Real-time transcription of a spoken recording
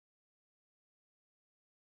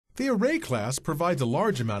The array class provides a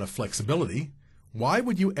large amount of flexibility. Why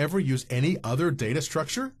would you ever use any other data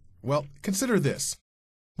structure? Well, consider this.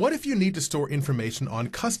 What if you need to store information on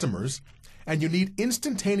customers and you need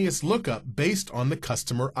instantaneous lookup based on the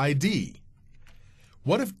customer ID?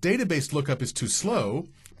 What if database lookup is too slow,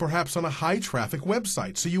 perhaps on a high-traffic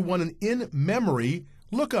website, so you want an in-memory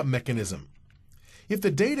lookup mechanism? If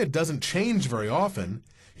the data doesn't change very often,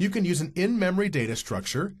 you can use an in-memory data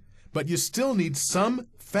structure, but you still need some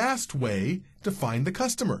fast way to find the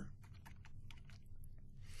customer.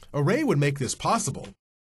 Array would make this possible,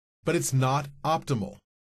 but it's not optimal.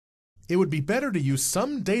 It would be better to use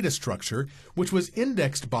some data structure which was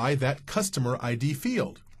indexed by that customer ID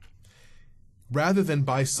field, rather than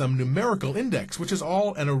by some numerical index, which is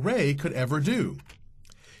all an array could ever do.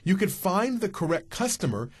 You could find the correct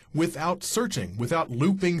customer without searching, without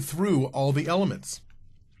looping through all the elements.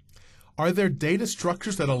 Are there data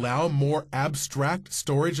structures that allow more abstract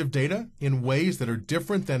storage of data in ways that are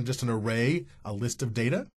different than just an array, a list of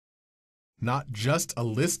data? Not just a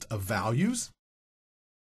list of values?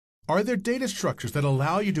 Are there data structures that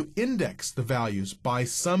allow you to index the values by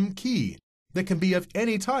some key that can be of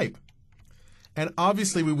any type? And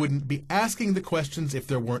obviously we wouldn't be asking the questions if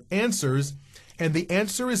there weren't answers, and the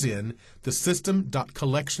answer is in the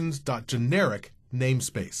system.collections.generic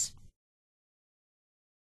namespace.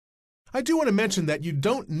 I do want to mention that you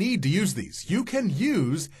don't need to use these. You can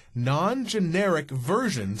use non-generic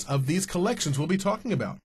versions of these collections we'll be talking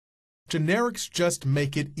about. Generics just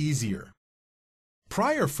make it easier.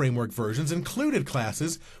 Prior framework versions included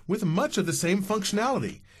classes with much of the same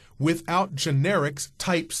functionality, without generics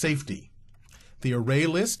type safety. The array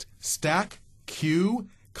list, stack, queue,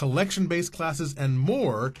 collection-based classes, and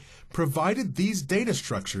more provided these data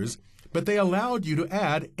structures, but they allowed you to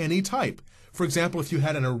add any type. For example, if you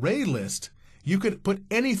had an array list, you could put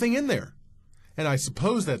anything in there. And I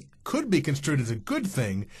suppose that could be construed as a good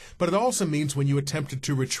thing, but it also means when you attempted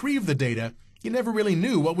to retrieve the data, you never really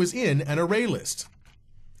knew what was in an array list.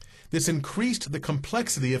 This increased the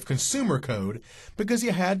complexity of consumer code because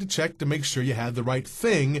you had to check to make sure you had the right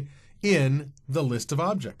thing in the list of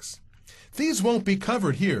objects. These won't be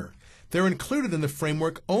covered here. They're included in the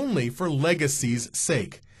framework only for legacy's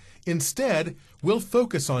sake. Instead, we'll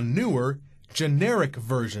focus on newer, generic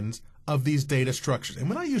versions of these data structures. And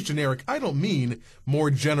when I use generic, I don't mean more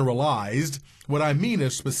generalized. What I mean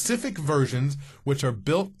is specific versions which are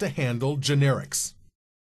built to handle generics.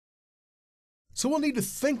 So we'll need to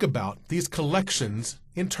think about these collections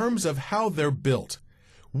in terms of how they're built.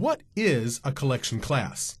 What is a collection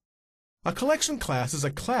class? A collection class is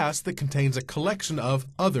a class that contains a collection of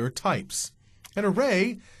other types. An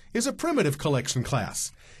array is a primitive collection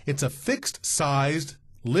class. It's a fixed-sized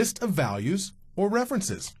list of values or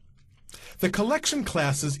references. The collection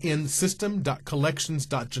classes in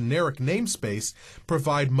system.collections.generic namespace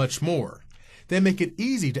provide much more. They make it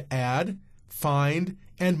easy to add, find,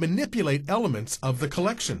 and manipulate elements of the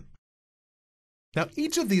collection. Now,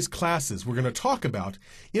 each of these classes we're going to talk about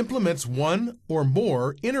implements one or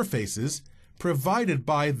more interfaces provided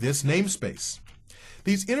by this namespace.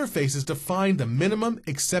 These interfaces define the minimum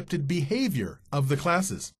accepted behavior of the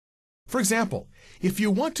classes. For example, if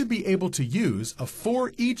you want to be able to use a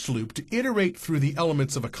for each loop to iterate through the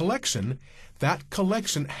elements of a collection, that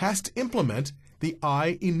collection has to implement the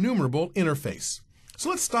IEnumerable interface. So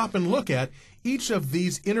let's stop and look at each of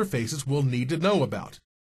these interfaces we'll need to know about.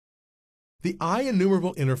 The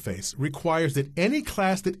IEnumerable interface requires that any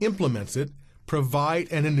class that implements it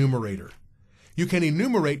provide an enumerator. You can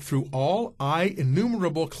enumerate through all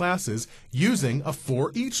IEnumerable classes using a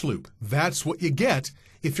for each loop. That's what you get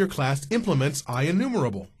if your class implements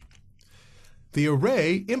IEnumerable. The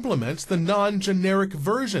array implements the non-generic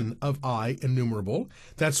version of IEnumerable.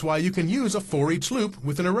 That's why you can use a for each loop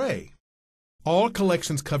with an array. All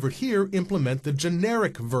collections covered here implement the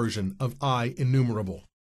generic version of IEnumerable.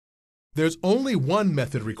 There's only one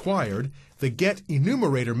method required, the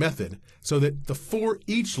getEnumerator method, so that the for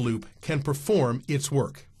each loop can perform its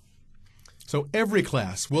work. So every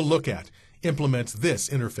class we'll look at implements this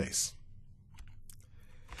interface.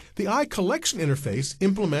 The iCollection interface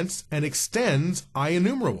implements and extends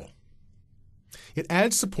IEnumerable. It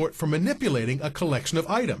adds support for manipulating a collection of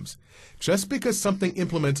items. Just because something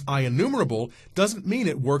implements IEnumerable doesn't mean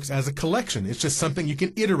it works as a collection. It's just something you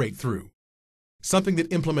can iterate through. Something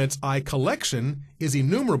that implements iCollection is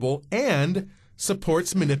enumerable and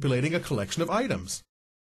supports manipulating a collection of items.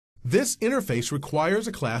 This interface requires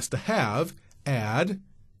a class to have add,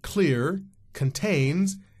 clear,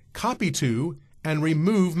 contains, copy to, and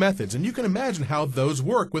remove methods. And you can imagine how those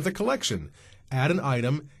work with a collection. Add an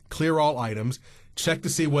item, clear all items, check to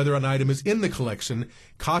see whether an item is in the collection,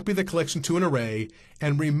 copy the collection to an array,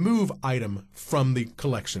 and remove item from the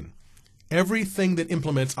collection. Everything that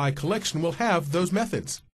implements iCollection will have those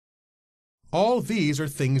methods. All these are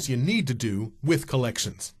things you need to do with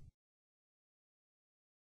collections.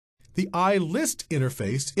 The iList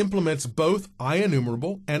interface implements both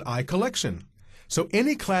iEnumerable and iCollection. So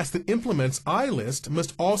any class that implements iList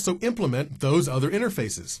must also implement those other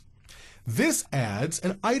interfaces. This adds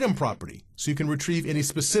an item property, so you can retrieve any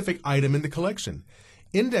specific item in the collection.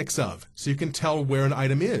 Index of, so you can tell where an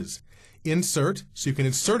item is. Insert, so you can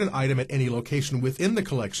insert an item at any location within the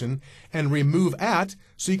collection. And remove at,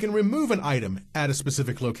 so you can remove an item at a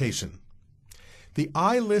specific location. The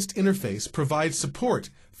iList interface provides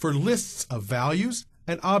support for lists of values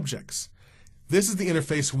and objects. This is the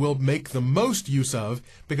interface we'll make the most use of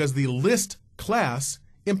because the list class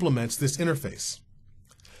implements this interface.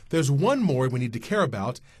 There's one more we need to care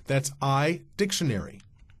about, that's iDictionary.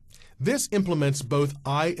 This implements both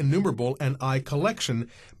iEnumerable and iCollection,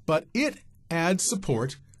 but it adds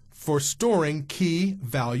support for storing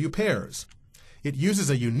key-value pairs. It uses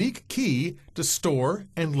a unique key to store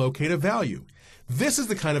and locate a value. This is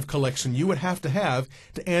the kind of collection you would have to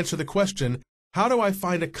answer the question, how do I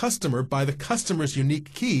find a customer by the customer's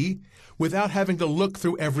unique key without having to look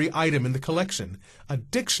through every item in the collection? A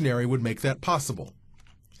dictionary would make that possible.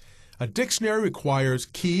 A dictionary requires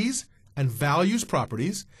keys and values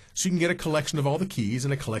properties, so you can get a collection of all the keys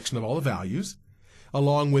and a collection of all the values,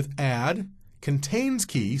 along with add, contains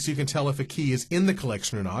key, so you can tell if a key is in the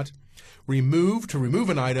collection or not, remove to remove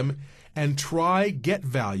an item, and try get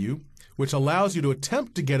value, which allows you to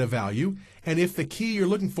attempt to get a value, and if the key you're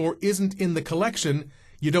looking for isn't in the collection,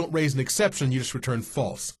 you don't raise an exception, you just return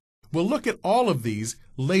false. We'll look at all of these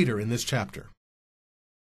later in this chapter.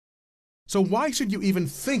 So why should you even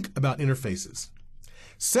think about interfaces?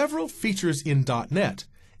 Several features in .NET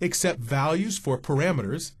accept values for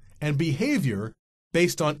parameters and behavior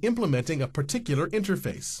based on implementing a particular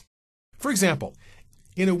interface. For example,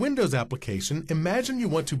 in a Windows application, imagine you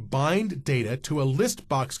want to bind data to a list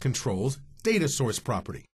box controls data source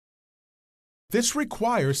property. This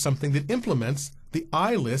requires something that implements the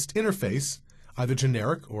iList interface, either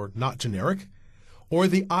generic or not generic, or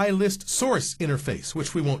the iList source interface,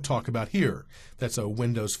 which we won't talk about here. That's a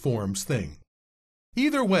Windows Forms thing.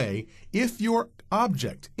 Either way, if your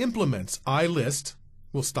object implements iList,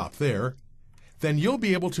 we'll stop there, then you'll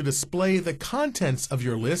be able to display the contents of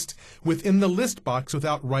your list within the list box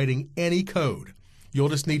without writing any code. You'll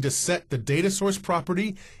just need to set the data source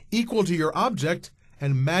property equal to your object,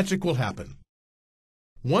 and magic will happen.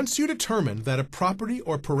 Once you determine that a property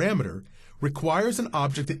or parameter requires an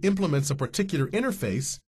object that implements a particular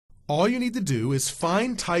interface, all you need to do is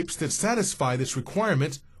find types that satisfy this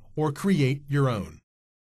requirement or create your own.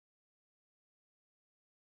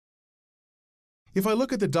 If I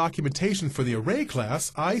look at the documentation for the array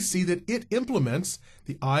class, I see that it implements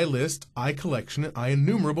the iList, iCollection, and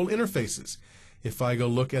iEnumerable interfaces. If I go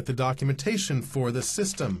look at the documentation for the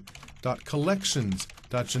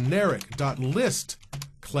system.collections.generic.list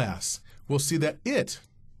class, we'll see that it,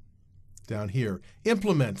 down here,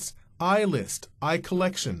 implements iList,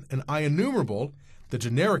 iCollection, and iEnumerable, the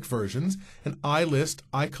generic versions, and iList,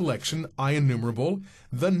 iCollection, iEnumerable,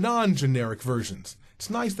 the non-generic versions. It's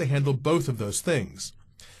nice they handle both of those things.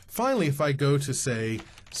 Finally, if I go to, say,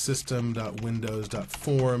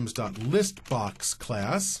 system.windows.forms.listbox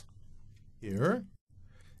class here,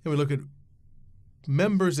 and we look at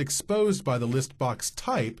members exposed by the listbox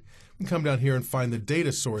type, we can come down here and find the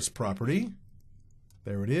data source property.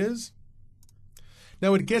 There it is.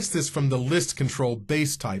 Now it gets this from the list control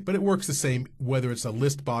base type, but it works the same whether it's a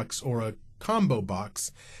list box or a combo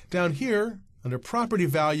box. Down here, under property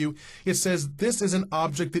value, it says this is an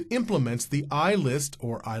object that implements the iList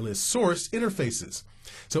or iList source interfaces.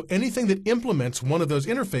 So anything that implements one of those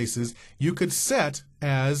interfaces, you could set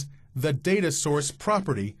as the data source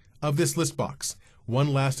property of this list box.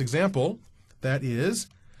 One last example, that is,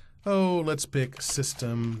 let's pick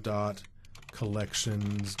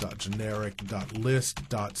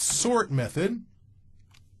system.collections.generic.list.sort method.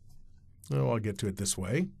 I'll get to it this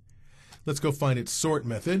way. Let's go find its sort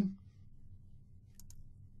method,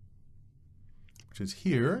 which is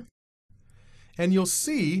here. And you'll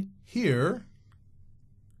see here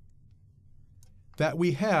that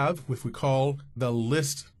we have, if we call the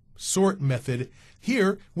list sort method,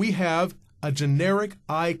 here we have a generic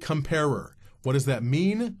iComparer. What does that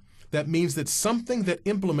mean? That means that something that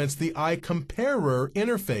implements the iComparer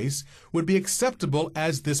interface would be acceptable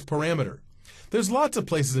as this parameter. There's lots of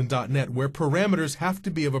places in .NET where parameters have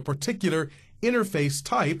to be of a particular interface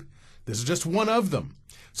type. This is just one of them.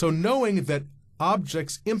 So knowing that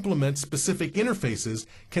objects implement specific interfaces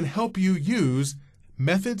can help you use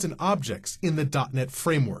methods and objects in the .NET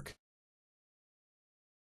framework.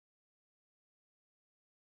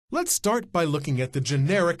 Let's start by looking at the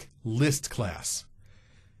generic list class.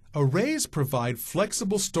 Arrays provide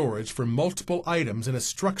flexible storage for multiple items in a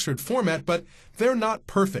structured format, but they're not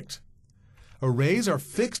perfect. Arrays are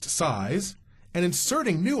fixed size, and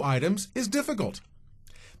inserting new items is difficult.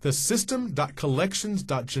 The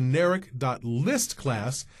system.collections.generic.list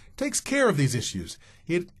class takes care of these issues.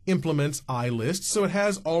 It implements iList, so it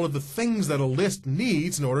has all of the things that a list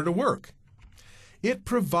needs in order to work. It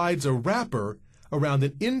provides a wrapper around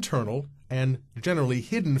an internal and generally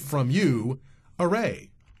hidden from you array.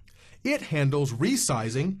 It handles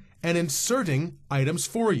resizing and inserting items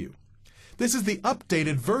for you. This is the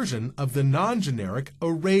updated version of the non-generic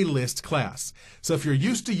ArrayList class. So if you're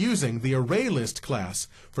used to using the ArrayList class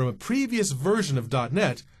from a previous version of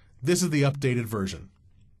 .NET, this is the updated version.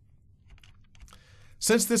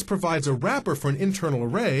 Since this provides a wrapper for an internal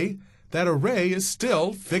array, that array is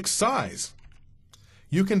still fixed size.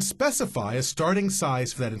 You can specify a starting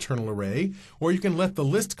size for that internal array, or you can let the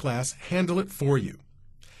list class handle it for you.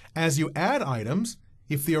 As you add items,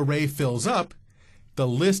 if the array fills up, the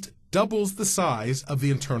list doubles the size of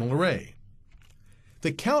the internal array.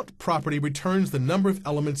 The count property returns the number of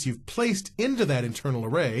elements you've placed into that internal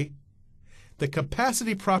array. The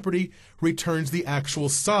capacity property returns the actual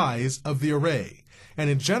size of the array, and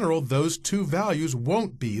in general, those two values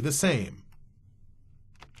won't be the same.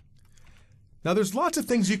 Now, there's lots of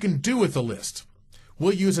things you can do with a list.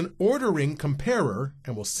 We'll use an ordering comparer,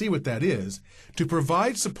 and we'll see what that is, to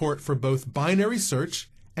provide support for both binary search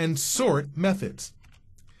and sort methods.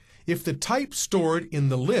 If the type stored in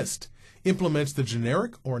the list implements the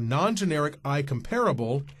generic or non-generic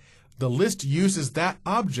iComparable, the list uses that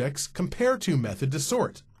object's compare_to method to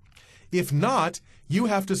sort. If not, you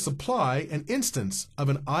have to supply an instance of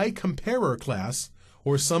an iComparer class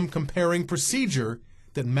or some comparing procedure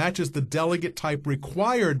that matches the delegate type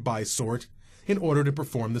required by sort in order to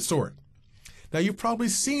perform the sort. Now, you've probably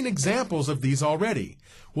seen examples of these already.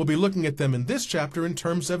 We'll be looking at them in this chapter in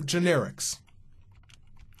terms of generics.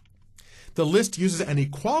 The list uses an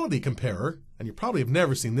equality comparer, and you probably have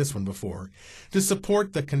never seen this one before, to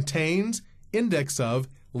support the contains, index of,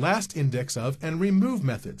 last index of, and remove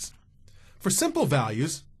methods. For simple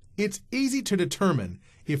values, it's easy to determine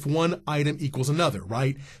if one item equals another,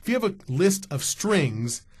 right? If you have a list of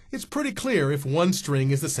strings, it's pretty clear if one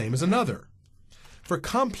string is the same as another. For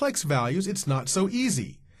complex values, it's not so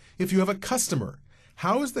easy. If you have a customer,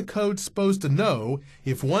 how is the code supposed to know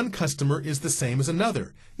if one customer is the same as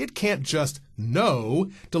another? It can't just know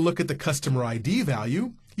to look at the customer ID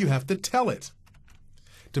value. You have to tell it.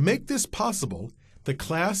 To make this possible, the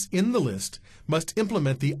class in the list must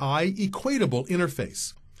implement the iEquatable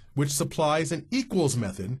interface, which supplies an equals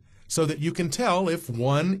method so that you can tell if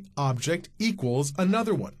one object equals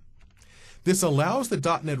another one. This allows the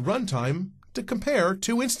 .NET runtime to compare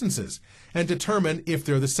two instances and determine if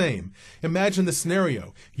they're the same. Imagine the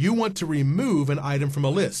scenario. You want to remove an item from a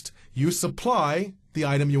list. You supply the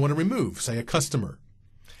item you want to remove, say a customer.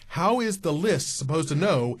 How is the list supposed to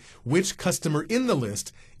know which customer in the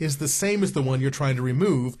list is the same as the one you're trying to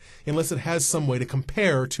remove unless it has some way to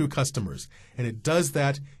compare two customers? And it does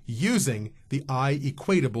that using the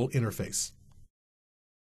iEquatable interface.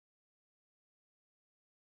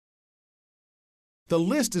 The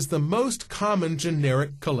list is the most common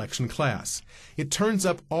generic collection class. It turns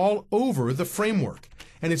up all over the framework,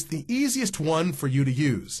 and it's the easiest one for you to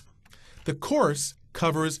use. The course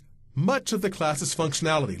covers much of the class's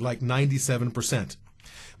functionality, like 97%.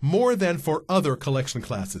 More than for other collection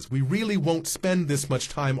classes. We really won't spend this much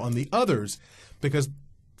time on the others because,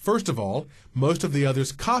 first of all, most of the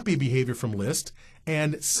others copy behavior from list,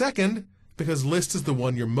 and second, because list is the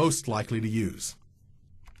one you're most likely to use.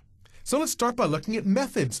 So let's start by looking at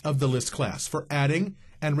methods of the list class for adding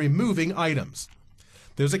and removing items.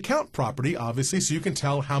 There's a count property, obviously, so you can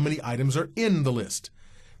tell how many items are in the list.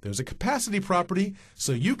 There's a capacity property,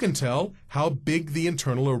 so you can tell how big the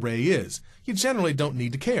internal array is. You generally don't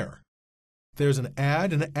need to care. There's an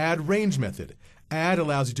add and an add range method. Add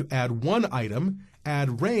allows you to add one item.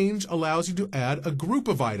 Add range allows you to add a group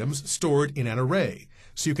of items stored in an array.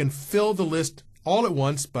 So you can fill the list all at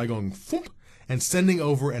once by going thump and sending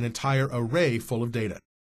over an entire array full of data.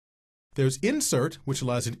 There's insert, which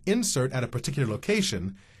allows you to insert at a particular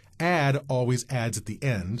location. Add always adds at the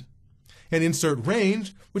end. And insert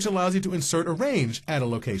range, which allows you to insert a range at a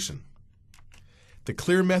location. The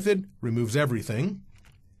clear method removes everything.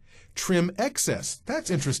 Trim excess, that's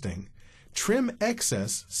interesting. Trim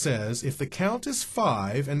excess says if the count is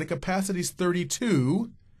 5 and the capacity is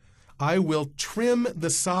 32, I will trim the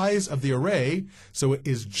size of the array so it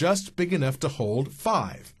is just big enough to hold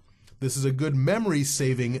 5. This is a good memory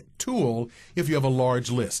saving tool if you have a large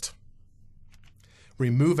list.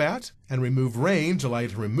 Remove at and remove range allow you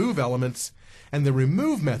to remove elements, and the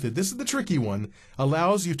remove method, this is the tricky one,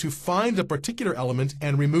 allows you to find a particular element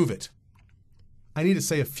and remove it. I need to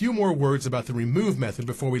say a few more words about the remove method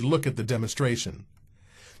before we look at the demonstration.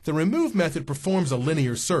 The remove method performs a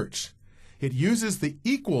linear search. It uses the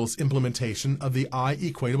equals implementation of the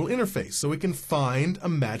I-equatable interface so it can find a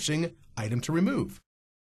matching item to remove.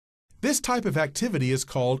 This type of activity is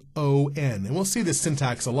called ON, and we'll see this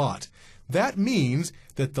syntax a lot. That means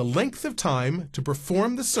that the length of time to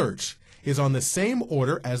perform the search is on the same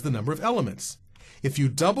order as the number of elements. If you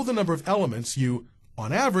double the number of elements, you,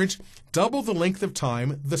 on average, double the length of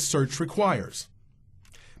time the search requires.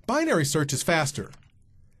 Binary search is faster.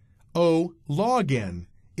 O log n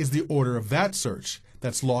is the order of that search.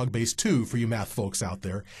 That's log base 2 for you math folks out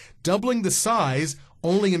there. Doubling the size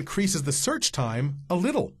only increases the search time a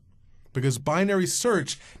little, because binary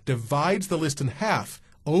search divides the list in half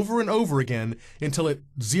over and over again until it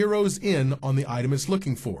zeroes in on the item it's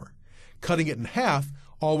looking for. Cutting it in half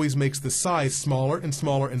always makes the size smaller and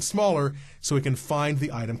smaller and smaller so it can find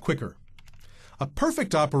the item quicker. A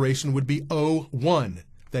perfect operation would be O1,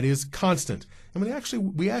 that is constant. And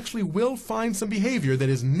we actually will find some behavior that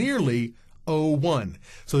is nearly O1,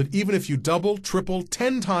 so that even if you double, triple,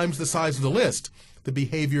 10 times the size of the list, the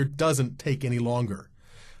behavior doesn't take any longer.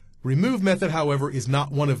 Remove method, however, is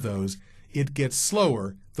not one of those. It gets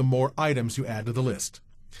slower the more items you add to the list.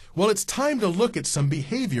 Well, it's time to look at some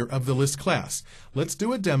behavior of the list class. Let's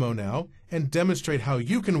do a demo now and demonstrate how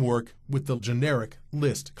you can work with the generic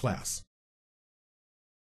list class.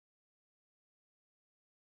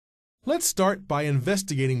 Let's start by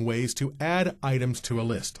investigating ways to add items to a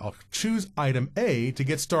list. I'll choose item A to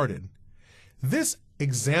get started. This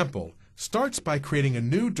example starts by creating a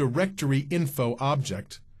new directory info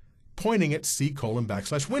object pointing at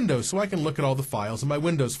C:\Windows so I can look at all the files in my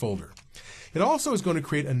Windows folder. It also is going to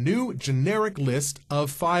create a new generic list of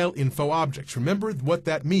file info objects. Remember what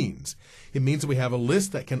that means. It means that we have a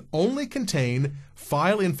list that can only contain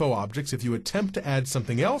file info objects. If you attempt to add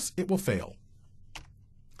something else, it will fail.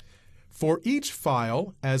 For each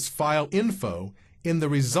file as file info, in the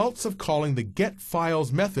results of calling the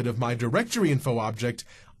getFiles method of my directory info object,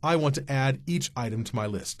 I want to add each item to my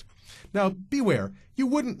list. Now, beware, you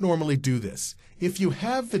wouldn't normally do this. If you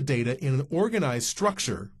have the data in an organized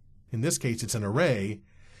structure, in this case it's an array,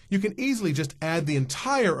 you can easily just add the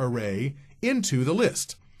entire array into the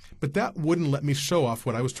list. But that wouldn't let me show off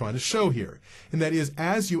what I was trying to show here. And that is,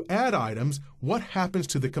 as you add items, what happens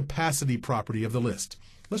to the capacity property of the list?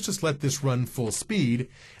 Let's just let this run full speed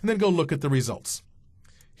and then go look at the results.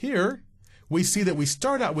 Here, we see that we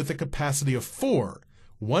start out with a capacity of 4.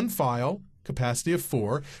 One file, capacity of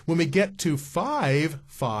 4. When we get to 5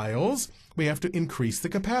 files, we have to increase the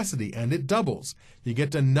capacity, and it doubles. You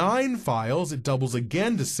get to 9 files, it doubles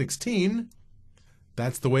again to 16.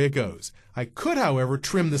 That's the way it goes. I could, however,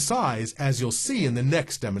 trim the size, as you'll see in the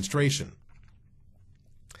next demonstration.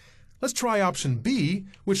 Let's try option B,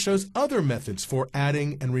 which shows other methods for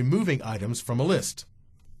adding and removing items from a list.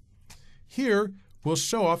 Here, we'll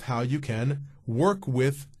show off how you can work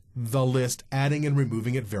with the list, adding and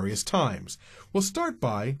removing at various times. We'll start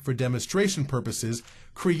by, for demonstration purposes,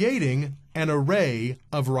 creating an array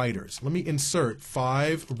of writers. Let me insert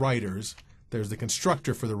 5 writers. There's the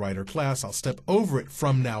constructor for the writer class. I'll step over it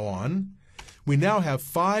from now on. We now have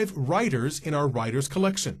 5 writers in our writers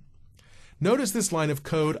collection. Notice this line of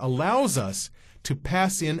code allows us to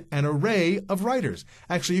pass in an array of writers.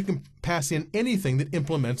 Actually, you can pass in anything that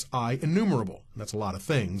implements IEnumerable. That's a lot of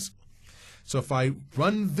things. So if I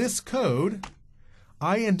run this code,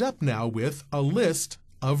 I end up now with a list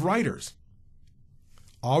of writers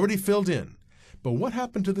already filled in. But what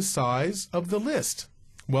happened to the size of the list?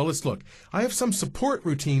 Well, let's look. I have some support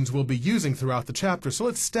routines we'll be using throughout the chapter, so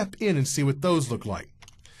let's step in and see what those look like.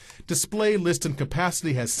 Display list and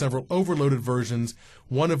capacity has several overloaded versions,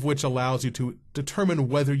 one of which allows you to determine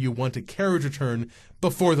whether you want a carriage return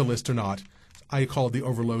before the list or not. I call it the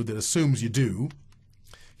overload that assumes you do.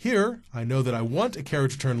 Here, I know that I want a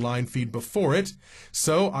carriage return line feed before it,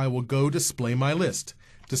 so I will go display my list.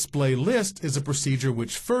 Display list is a procedure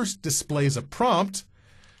which first displays a prompt,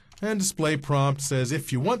 and display prompt says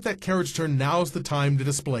if you want that carriage return, now's the time to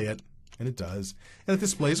display it, and it does. And it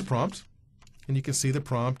displays a prompt, and you can see the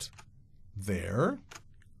prompt there.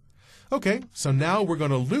 Okay, so now we're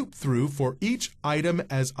going to loop through for each item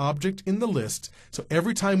as object in the list. So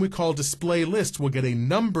every time we call display list, we'll get a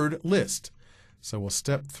numbered list. So we'll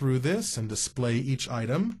step through this and display each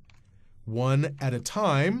item one at a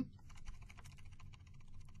time.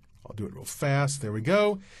 I'll do it real fast. There we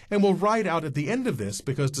go. And we'll write out at the end of this,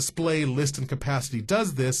 because display list and capacity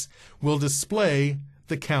does this, we'll display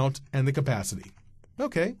the count and the capacity.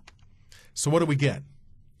 Okay, so what do we get?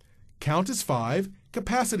 Count is 5.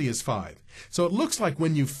 Capacity is 5. So it looks like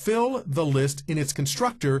when you fill the list in its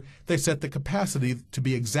constructor, they set the capacity to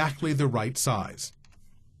be exactly the right size.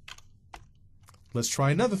 Let's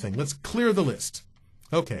try another thing. Let's clear the list.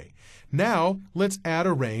 Okay, now let's add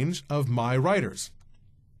a range of my writers.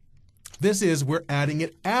 This is, we're adding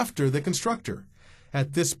it after the constructor.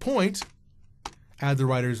 At this point, add the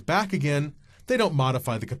writers back again. They don't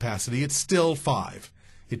modify the capacity. It's still 5.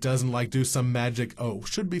 It doesn't like do some magic, oh,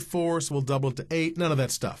 should be 4, so we'll double it to 8. None of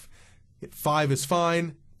that stuff. 5 is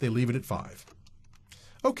fine. They leave it at 5.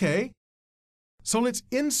 Okay, so let's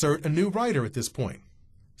insert a new writer at this point.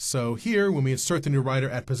 So here, when we insert the new writer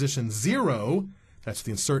at position 0, that's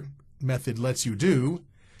the insert method lets you do,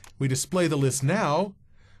 we display the list now.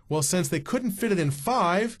 Well, since they couldn't fit it in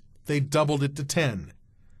 5, they doubled it to 10.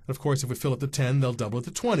 Of course, if we fill it to 10, they'll double it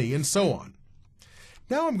to 20, and so on.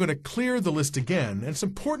 Now I'm going to clear the list again, and it's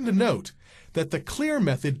important to note that the clear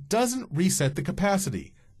method doesn't reset the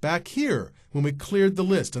capacity. Back here, when we cleared the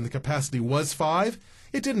list and the capacity was 5,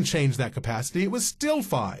 it didn't change that capacity. It was still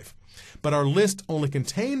 5. But our list only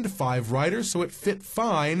contained 5 writers, so it fit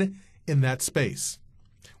fine in that space.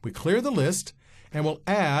 We clear the list, and we'll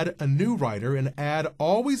add a new writer, and add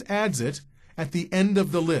always adds it at the end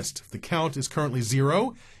of the list. If the count is currently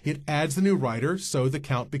 0, it adds the new writer, so the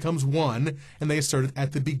count becomes 1, and they assert it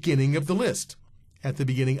at the beginning of the list, at the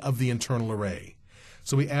beginning of the internal array.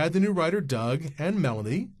 So we add the new writer Doug and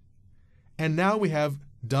Melanie, and now we have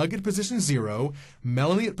Doug at position 0,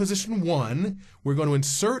 Melanie at position 1. We're going to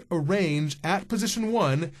insert a range at position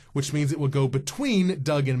 1, which means it will go between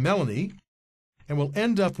Doug and Melanie, and we'll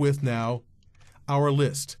end up with now our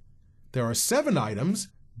list. There are 7 items,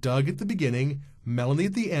 Doug at the beginning, Melanie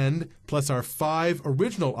at the end, plus our 5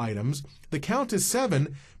 original items. The count is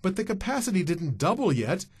 7, but the capacity didn't double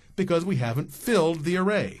yet because we haven't filled the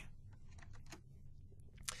array.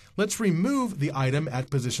 Let's remove the item at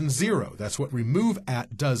position 0. That's what remove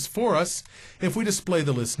at does for us. If we display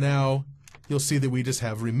the list now, you'll see that we just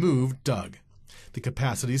have removed Doug. The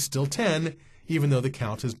capacity is still 10, even though the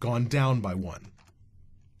count has gone down by 1.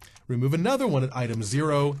 Remove another one at item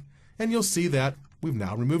 0, and you'll see that we've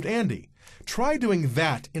now removed Andy. Try doing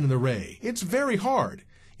that in an array. It's very hard.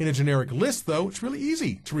 In a generic list, though, it's really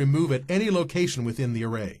easy to remove at any location within the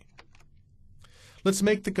array. Let's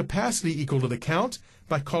make the capacity equal to the count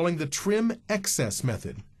by calling the trim excess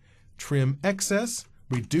method. Trim excess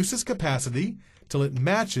reduces capacity till it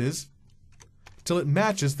matches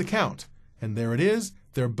the count. And there it is.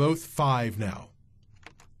 They're both 5 now.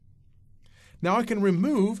 Now I can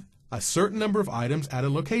remove a certain number of items at a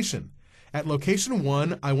location. At location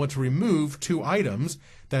 1, I want to remove 2 items.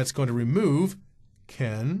 That's going to remove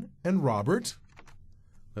Ken and Robert.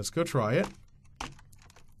 Let's go try it.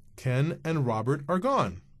 Ken and Robert are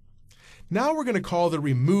gone. Now we're going to call the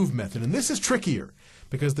remove method, and this is trickier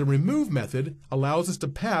because the remove method allows us to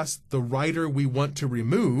pass the writer we want to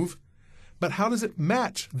remove, but how does it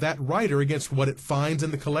match that writer against what it finds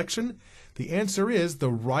in the collection? The answer is the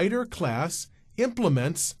writer class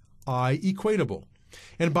implements IEquatable.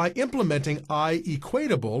 And by implementing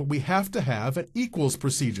IEquatable, we have to have an equals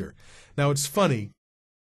procedure. Now it's funny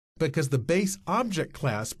because the base object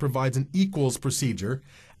class provides an equals procedure,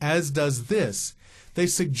 as does this. They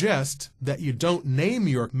suggest that you don't name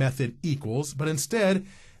your method equals, but instead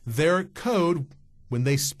their code, when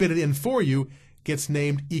they spit it in for you, gets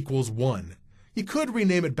named equals 1. You could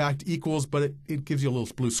rename it back to equals, but it gives you a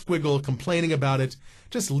little blue squiggle complaining about it.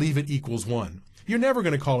 Just leave it equals 1. You're never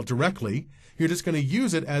going to call it directly. You're just going to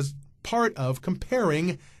use it as part of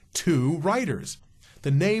comparing 2 writers.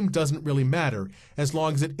 The name doesn't really matter as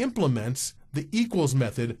long as it implements the equals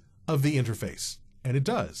method of the interface. And it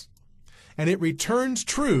does. And it returns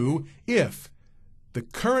true if the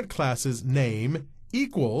current class's name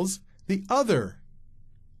equals the other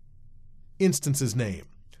instance's name.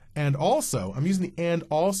 And also, I'm using the and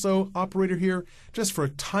also operator here just for a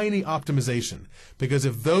tiny optimization, because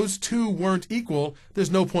if those 2 weren't equal,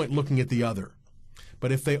 there's no point looking at the other.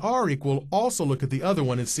 But if they are equal, also look at the other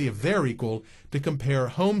one and see if they're equal to compare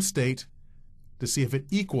home state to see if it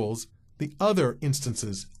equals the other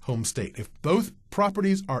instance's home state. If both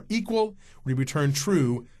properties are equal, we return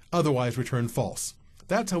true, otherwise return false.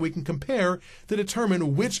 That's how we can compare to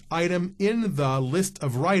determine which item in the list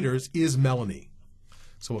of writers is Melanie.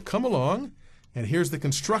 So we'll come along, and here's the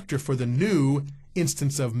constructor for the new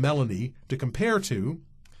instance of Melanie to compare to.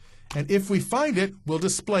 And if we find it, we'll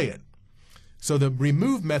display it. So the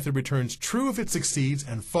remove method returns true if it succeeds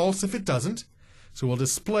and false if it doesn't. So we'll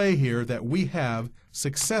display here that we have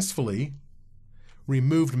successfully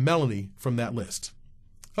removed Melanie from that list.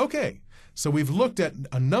 Okay, so we've looked at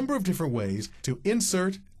a number of different ways to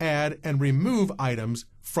insert, add, and remove items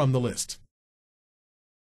from the list.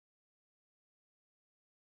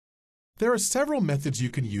 There are several methods you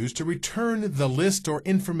can use to return the list or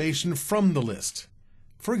information from the list.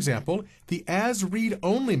 For example, the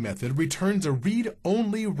asReadOnly method returns a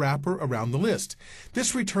read-only wrapper around the list.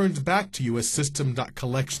 This returns back to you a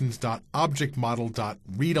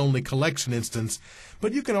system.collections.objectModel.readOnlyCollection instance,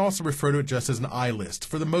 but you can also refer to it just as an iList.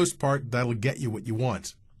 For the most part, that'll get you what you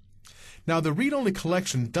want. Now, the read-only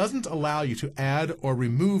collection doesn't allow you to add or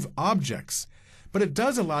remove objects, but it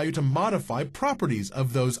does allow you to modify properties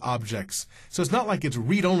of those objects. So it's not like it's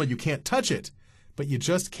read-only, you can't touch it, but you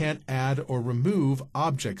just can't add or remove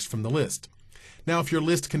objects from the list. Now, if your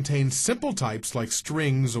list contains simple types like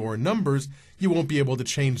strings or numbers, you won't be able to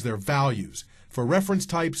change their values. For reference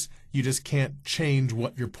types, you just can't change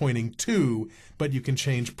what you're pointing to, but you can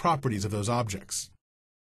change properties of those objects.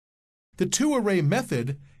 The toArray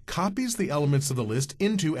method copies the elements of the list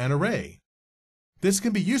into an array. This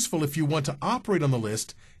can be useful if you want to operate on the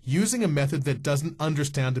list using a method that doesn't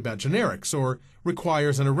understand about generics or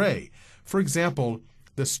requires an array. For example,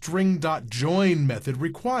 the string.join method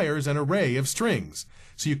requires an array of strings.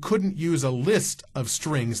 So you couldn't use a list of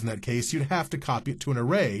strings in that case. You'd have to copy it to an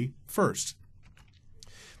array first.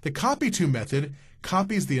 The copyTo method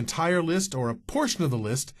copies the entire list or a portion of the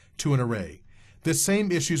list to an array. The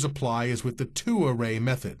same issues apply as with the toArray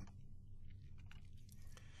method.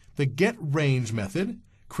 The getRange method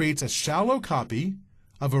creates a shallow copy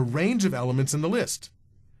of a range of elements in the list,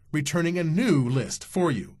 returning a new list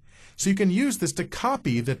for you. So you can use this to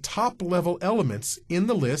copy the top-level elements in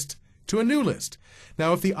the list to a new list.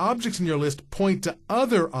 Now, if the objects in your list point to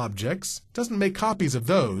other objects, it doesn't make copies of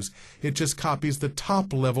those. It just copies the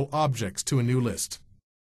top-level objects to a new list.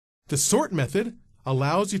 The sort method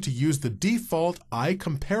allows you to use the default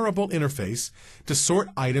iComparable interface to sort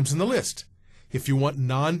items in the list. If you want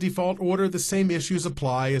non-default order, the same issues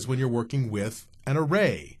apply as when you're working with an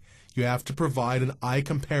array. You have to provide an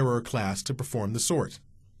iComparer class to perform the sort.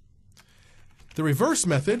 The reverse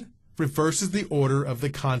method reverses the order of the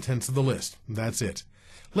contents of the list. That's it.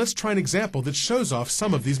 Let's try an example that shows off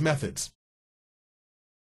some of these methods.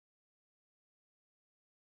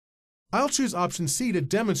 I'll choose option C to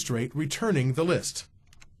demonstrate returning the list.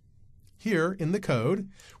 Here in the code,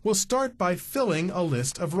 we'll start by filling a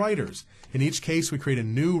list of writers. In each case, we create a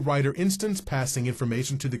new writer instance passing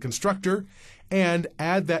information to the constructor and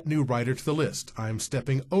add that new writer to the list. I'm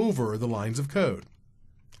stepping over the lines of code.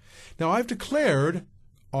 Now I've declared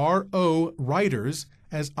RO writers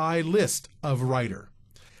as iList of writer.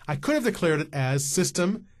 I could have declared it as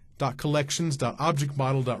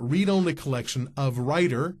system.collections.objectModel.readOnlyCollection of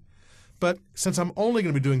writer, but since I'm only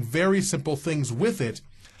going to be doing very simple things with it,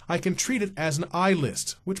 I can treat it as an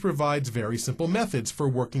iList, which provides very simple methods for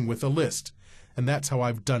working with a list. And that's how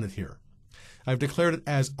I've done it here. I've declared it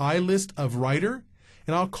as iList of writer,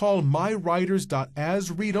 and I'll call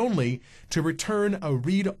myWriters.asReadOnly to return a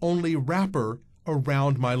read-only wrapper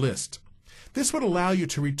around my list. This would allow you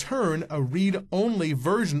to return a read-only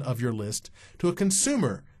version of your list to a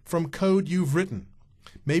consumer from code you've written.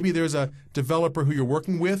 Maybe there's a developer who you're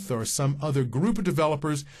working with or some other group of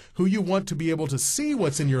developers who you want to be able to see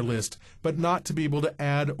what's in your list, but not to be able to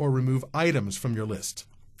add or remove items from your list.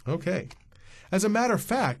 Okay. As a matter of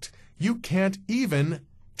fact, you can't even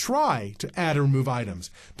try to add or remove items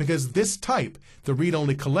because this type, the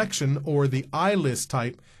read-only collection or the iList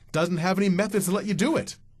type, doesn't have any methods to let you do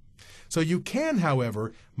it. So you can,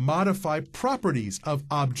 however, modify properties of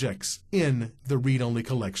objects in the read-only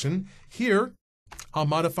collection. Here, I'll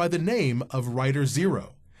modify the name of writer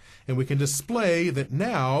 0. And we can display that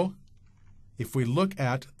now, if we look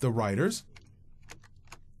at the writers,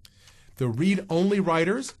 the read-only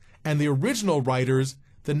writers and the original writers,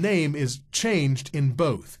 the name is changed in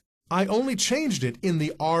both. I only changed it in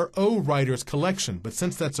the RO writers collection, but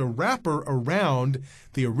since that's a wrapper around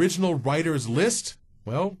the original writers list,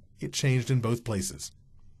 well, it changed in both places.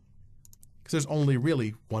 Because there's only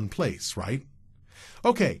really one place, right?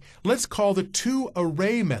 Okay, let's call the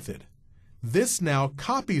toArray method. This now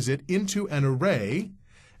copies it into an array,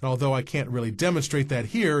 and although I can't really demonstrate that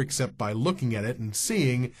here except by looking at it and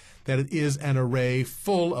seeing that it is an array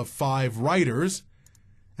full of 5 writers,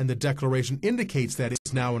 and the declaration indicates that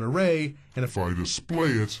it's now an array, and If I display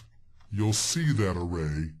it, you'll see that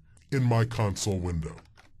array in my console window.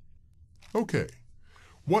 Okay,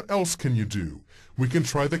 what else can you do? We can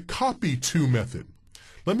try the copy to method.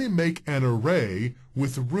 Let me make an array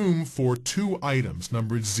with room for 2 items,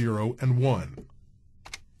 numbered 0 and 1.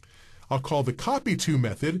 I'll call the copy to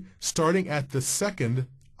method starting at the second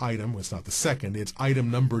item. Well, it's not the second, it's item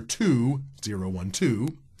number 2, 0, 1, 2.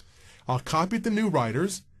 I'll copy the new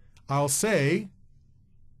writers. I'll say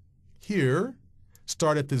here,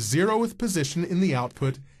 start at the 0th position in the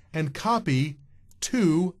output and copy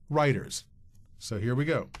 2 writers. So here we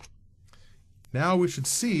go. Now we should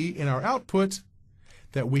see in our output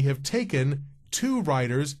that we have taken 2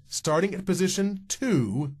 writers starting at position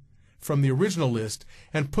 2 from the original list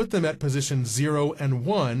and put them at position 0 and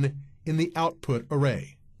 1 in the output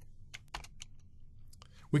array.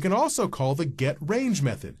 We can also call the getRange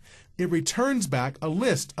method. It returns back a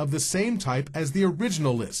list of the same type as the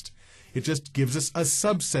original list. It just gives us a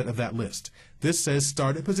subset of that list. This says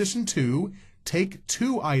start at position 2, take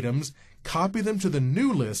 2 items, copy them to the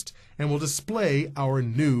new list, and we'll display our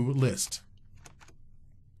new list.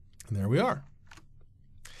 And there we are.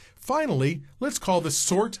 Finally, let's call the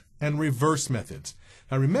sort and reverse methods.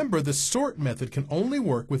 Now remember, the sort method can only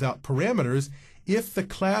work without parameters if the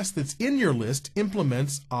class that's in your list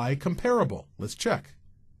implements iComparable. Let's check.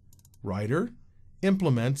 Writer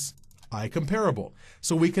implements iComparable.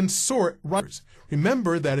 So we can sort writers.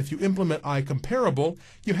 Remember that if you implement iComparable,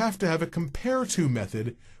 you have to have a compare_to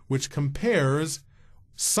method which compares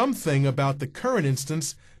something about the current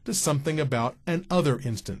instance to something about an other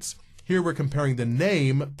instance. Here we're comparing the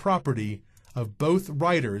name property of both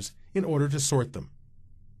writers in order to sort them.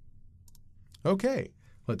 Okay,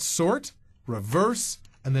 let's sort, reverse,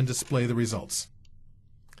 and then display the results.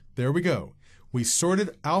 There we go. We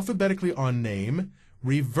sorted alphabetically on name,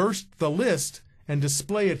 reversed the list, and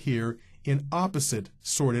display it here in opposite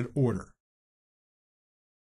sorted order.